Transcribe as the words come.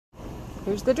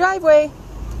Here's the driveway.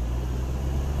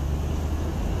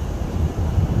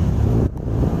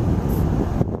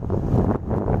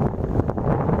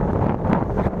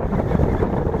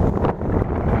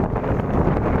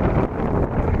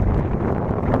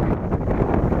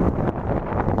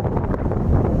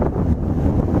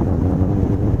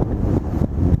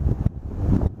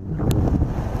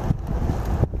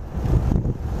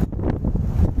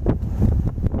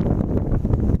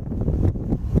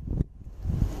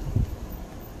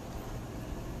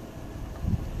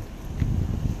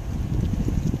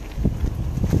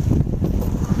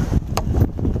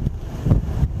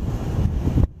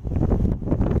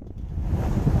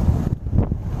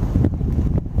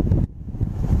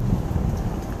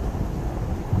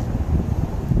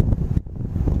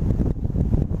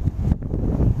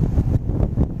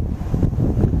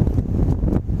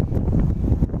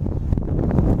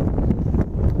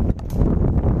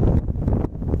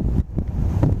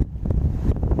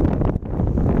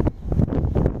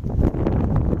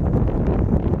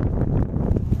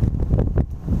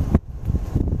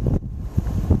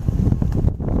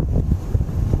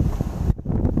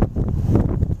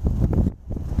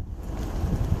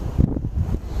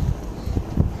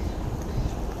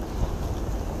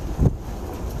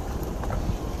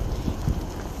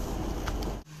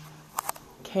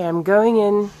 Okay, I'm going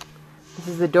in. This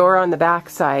is the door on the back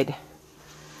side.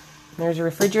 There's a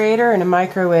refrigerator and a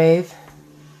microwave.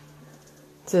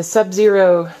 It's a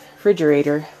Sub-Zero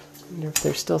refrigerator. I wonder if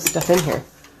there's still stuff in here.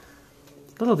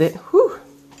 A little bit. Whew.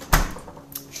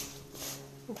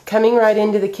 Coming right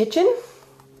into the kitchen.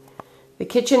 The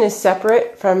kitchen is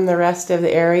separate from the rest of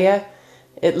the area.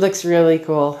 It looks really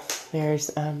cool. There's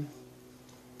a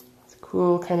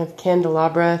cool kind of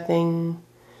candelabra thing.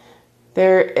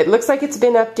 There, it looks like it's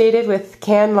been updated with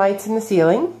can lights in the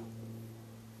ceiling.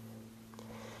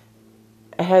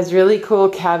 It has really cool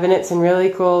cabinets and really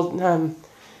cool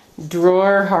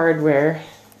drawer hardware.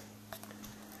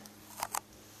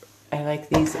 I like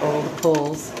these old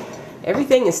pulls.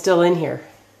 Everything is still in here.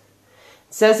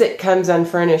 It says it comes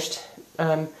unfurnished.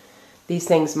 These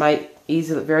things might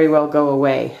easily, very well go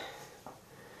away.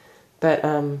 But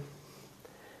I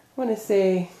want to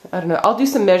say, I don't know, I'll do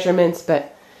some measurements,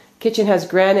 but kitchen has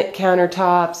granite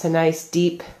countertops, a nice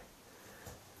deep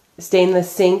stainless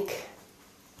sink.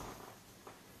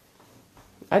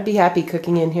 I'd be happy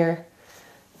cooking in here.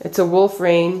 It's a Wolf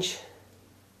range.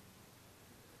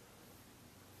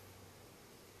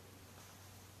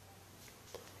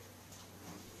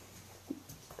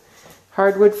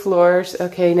 Hardwood floors.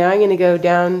 Okay, now I'm going to go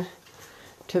down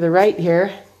to the right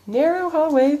here. Narrow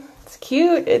hallway. It's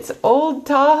cute. It's old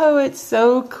Tahoe. It's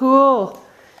so cool.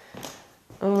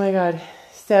 Oh my God.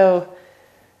 So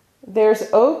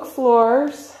there's oak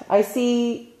floors. I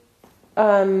see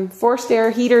forced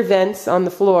air heater vents on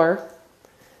the floor.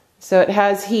 So it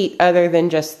has heat other than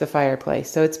just the fireplace.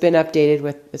 So it's been updated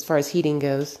with as far as heating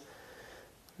goes.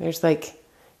 There's like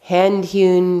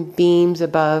hand-hewn beams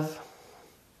above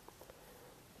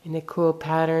in a cool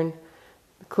pattern.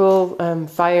 Cool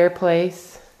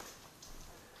fireplace.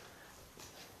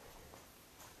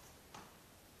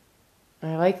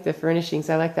 I like the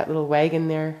furnishings. I like that little wagon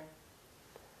there.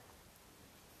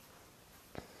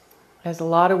 Has a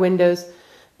lot of windows.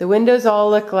 The windows all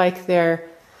look like they're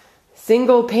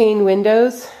single pane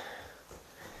windows,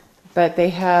 but they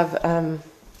have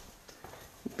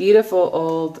beautiful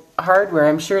old hardware.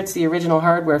 I'm sure it's the original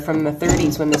hardware from the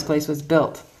 30s when this place was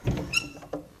built.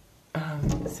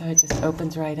 So it just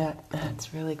opens right up.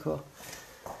 That's really cool.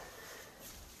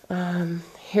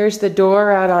 Here's the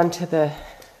door out onto the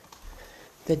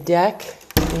deck.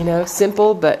 You know,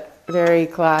 simple but very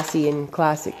classy and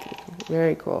classic.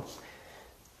 Very cool.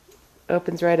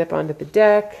 Opens right up onto the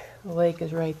deck. The lake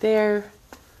is right there.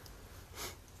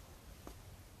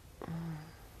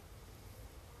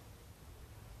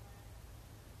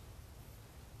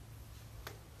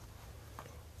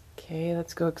 Okay,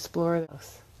 let's go explore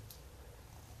this.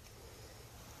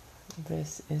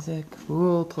 This is a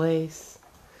cool place.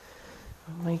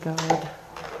 Oh my God.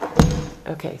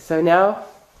 Okay, so now I'm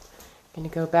going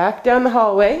to go back down the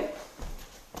hallway.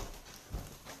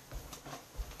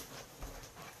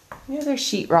 Yeah, they're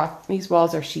sheetrock. These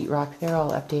walls are sheetrock. They're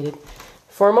all updated.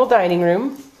 Formal dining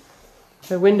room.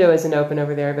 The window isn't open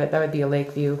over there, but that would be a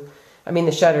lake view. I mean,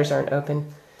 the shutters aren't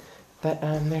open. But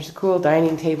there's a cool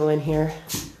dining table in here.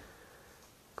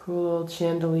 Cool old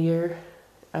chandelier.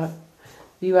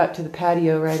 View out to the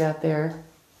patio right out there.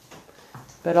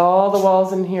 But all the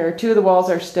walls in here, 2 of the walls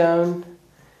are stone.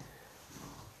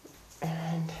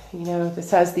 And, you know,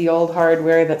 this has the old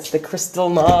hardware. That's the crystal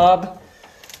knob.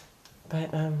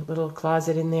 But little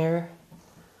closet in there.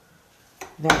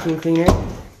 vacuum cleaner.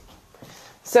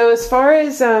 So as far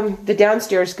as the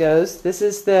downstairs goes, this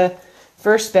is the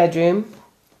first bedroom.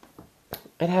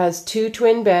 It has 2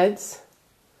 twin beds.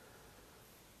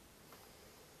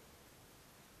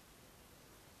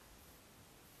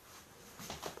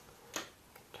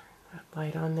 Turn that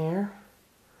light on there.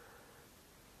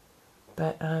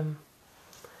 But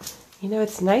you know,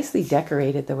 it's nicely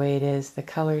decorated the way it is. The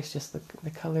colors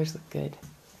look good.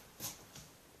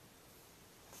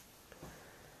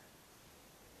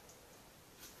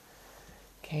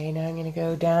 Okay, now I'm going to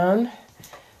go down,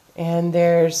 and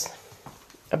there's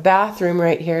a bathroom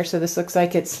right here. So this looks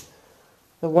like it's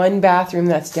the one bathroom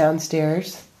that's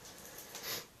downstairs.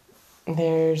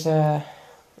 There's a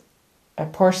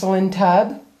porcelain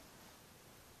tub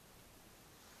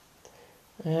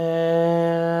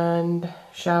and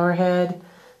shower head.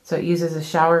 So it uses a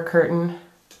shower curtain.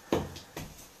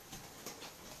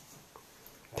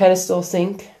 Pedestal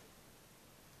sink.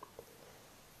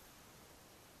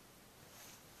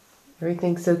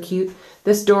 Everything's so cute.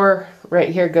 This door right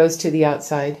here goes to the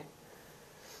outside.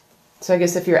 So I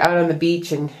guess if you're out on the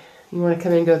beach and you want to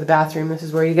come in and go to the bathroom, this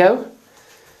is where you go.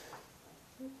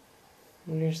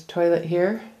 And there's a toilet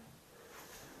here.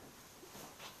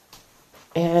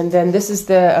 And then this is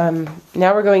the,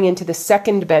 now we're going into the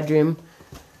second bedroom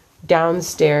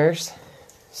downstairs.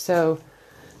 So,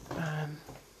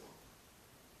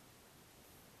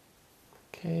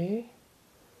 okay.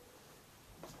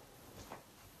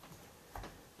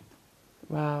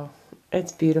 Wow,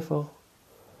 it's beautiful.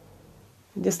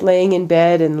 Just laying in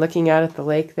bed and looking out at the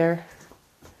lake there.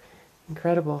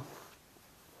 Incredible.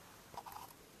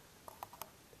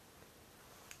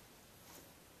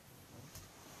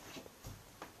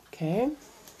 Okay.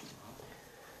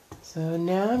 So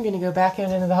now I'm going to go back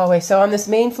out into the hallway. So on this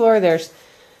main floor, there's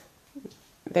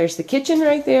the kitchen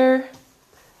right there,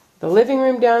 the living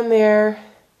room down there,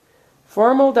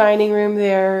 formal dining room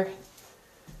there,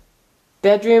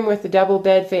 bedroom with the double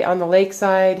bed on the lake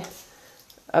side,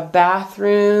 a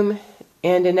bathroom,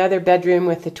 and another bedroom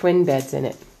with the twin beds in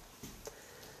it.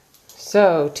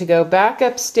 So to go back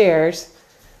upstairs,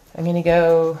 I'm going to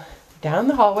go down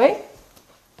the hallway.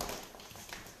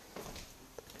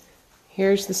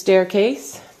 Here's the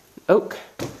staircase, oak.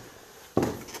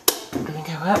 I'm going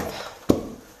to go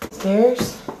up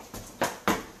stairs.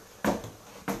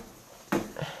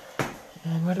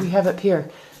 And what do we have up here?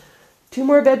 2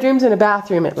 more bedrooms and a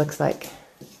bathroom, it looks like.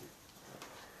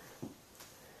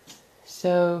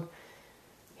 So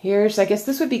here's, I guess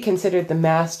this would be considered the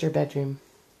master bedroom.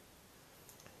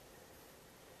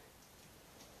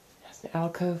 There's an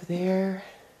alcove there.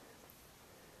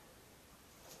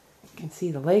 You can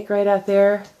see the lake right out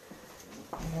there.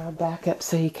 And I'll back up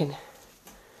so you can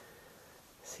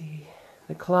see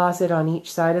the closet on each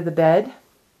side of the bed.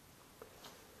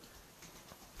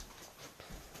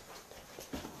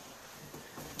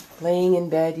 Laying in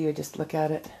bed, you would just look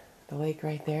out at the lake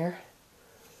right there.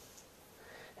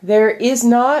 There is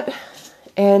not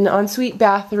an ensuite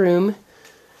bathroom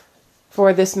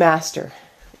for this master.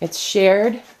 It's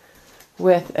shared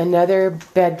with another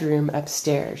bedroom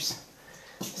upstairs.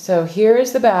 So here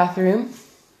is the bathroom.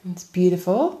 It's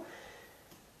beautiful.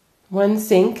 1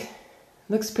 sink.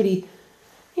 Looks pretty,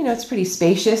 you know, it's pretty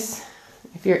spacious.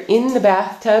 If you're in the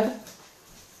bathtub,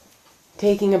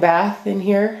 taking a bath in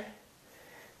here,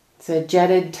 it's a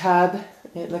jetted tub.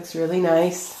 It looks really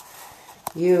nice.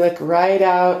 You look right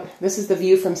out. This is the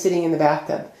view from sitting in the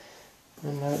bathtub. I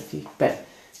don't know if you, but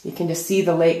you can just see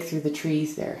the lake through the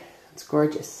trees there. It's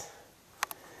gorgeous.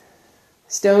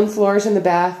 Stone floors in the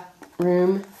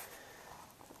bathroom.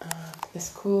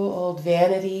 This cool old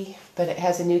vanity, but it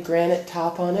has a new granite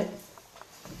top on it.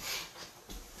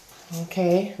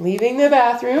 Okay, leaving the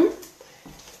bathroom.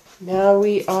 Now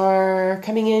we are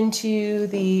coming into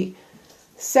the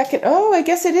second, oh, I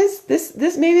guess it is,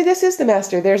 maybe this is the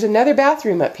master. There's another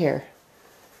bathroom up here.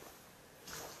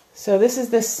 So this is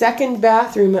the second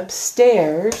bathroom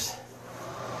upstairs.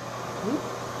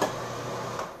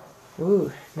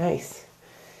 Ooh, nice.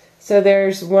 So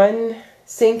there's 1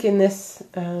 sink in this,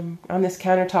 on this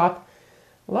countertop.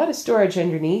 A lot of storage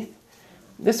underneath.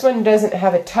 This one doesn't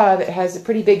have a tub. It has a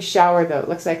pretty big shower though. It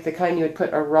looks like the kind you would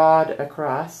put a rod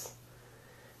across.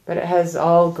 But it has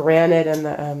all granite and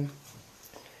the,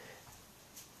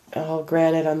 all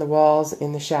granite on the walls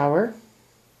in the shower.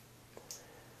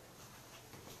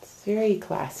 It's very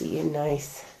classy and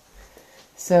nice.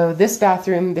 So this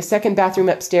bathroom, the second bathroom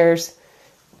upstairs,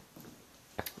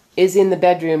 is in the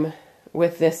bedroom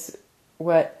with this,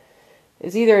 what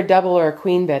is either a double or a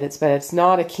queen bed. But it's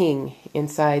not a king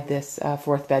inside this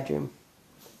 4th bedroom.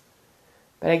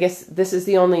 But I guess this is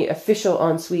the only official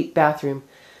ensuite bathroom.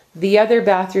 The other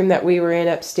bathroom that we were in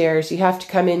upstairs, you have to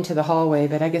come into the hallway,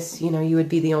 but I guess, you know, you would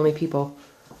be the only people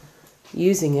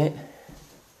using it.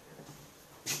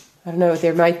 I don't know,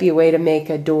 there might be a way to make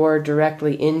a door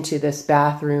directly into this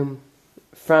bathroom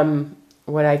from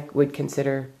what I would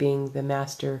consider being the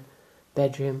master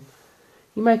bedroom.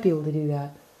 You might be able to do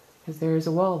that, because there is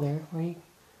a wall there where you,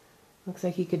 looks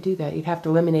like you could do that. You'd have to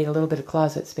eliminate a little bit of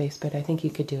closet space, but I think you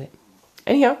could do it.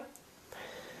 Anyhow,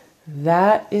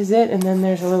 that is it. And then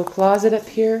there's a little closet up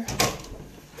here.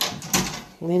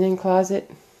 Linen closet.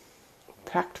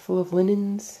 Packed full of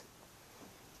linens.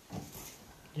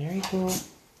 Very cool.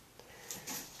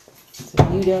 It's a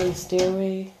view down the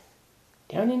stairway.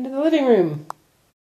 Down into the living room.